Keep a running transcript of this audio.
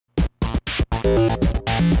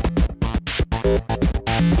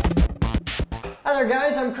there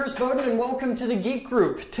guys, I'm Chris Bowden and welcome to the Geek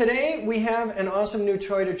Group. Today we have an awesome new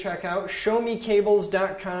toy to check out.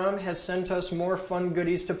 ShowMeCables.com has sent us more fun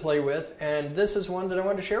goodies to play with, and this is one that I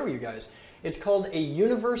wanted to share with you guys. It's called a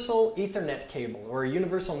Universal Ethernet cable, or a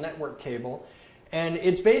Universal Network cable, and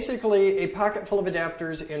it's basically a pocket full of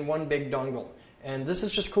adapters in one big dongle. And this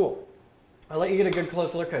is just cool. I'll let you get a good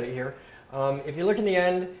close look at it here. If you look in the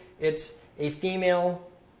end, it's a female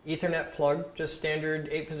Ethernet plug, just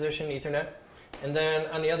standard 8-position Ethernet. And then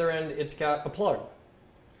on the other end, it's got a plug.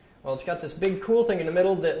 Well, it's got this big cool thing in the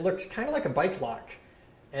middle that looks kind of like a bike lock.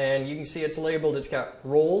 And you can see it's labeled, it's got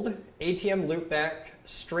rolled, ATM loopback,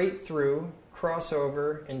 straight through,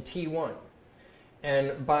 crossover, and T1.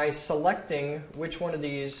 And by selecting which one of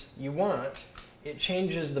these you want, it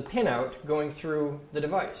changes the pinout going through the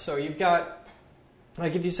device. So you've got,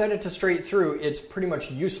 like if you set it to straight through, it's pretty much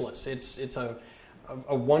useless. It's a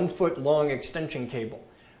 1 foot long extension cable.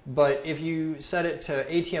 But if you set it to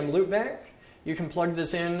ATM loopback, you can plug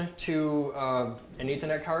this in to an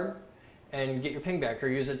Ethernet card and get your ping back, or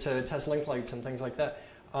use it to test link lights and things like that.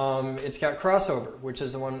 It's got crossover, which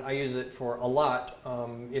is the one I use it for a lot.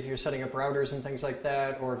 If you're setting up routers and things like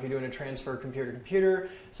that, or if you're doing a transfer computer to computer,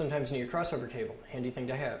 sometimes you need a crossover cable. Handy thing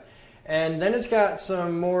to have. And then it's got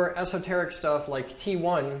some more esoteric stuff like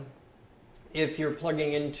T1 if you're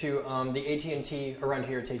plugging into the AT&T, around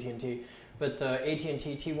here it's AT&T, but the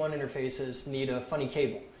AT&T T1 interfaces need a funny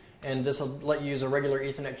cable. And this will let you use a regular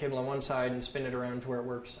Ethernet cable on one side and spin it around to where it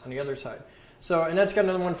works on the other side. So, and that's got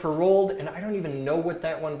another one for rolled, and I don't even know what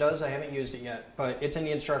that one does. I haven't used it yet, but it's in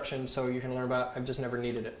the instructions, so you can learn about it. I've just never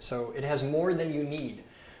needed it. So it has more than you need.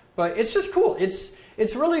 But it's just cool. It's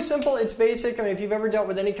really simple. It's basic. I mean, if you've ever dealt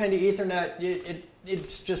with any kind of Ethernet,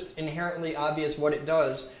 it's just inherently obvious what it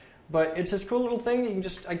does. But it's this cool little thing. You can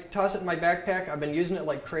just, I toss it in my backpack. I've been using it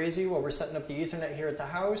like crazy while we're setting up the Ethernet here at the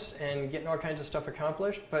house and getting all kinds of stuff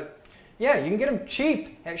accomplished. But yeah, you can get them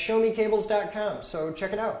cheap at ShowMeCables.com. So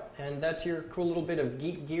check it out. And that's your cool little bit of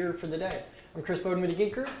geek gear for the day. I'm Chris Bowden with the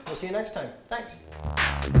Geek Group. We'll see you next time. Thanks.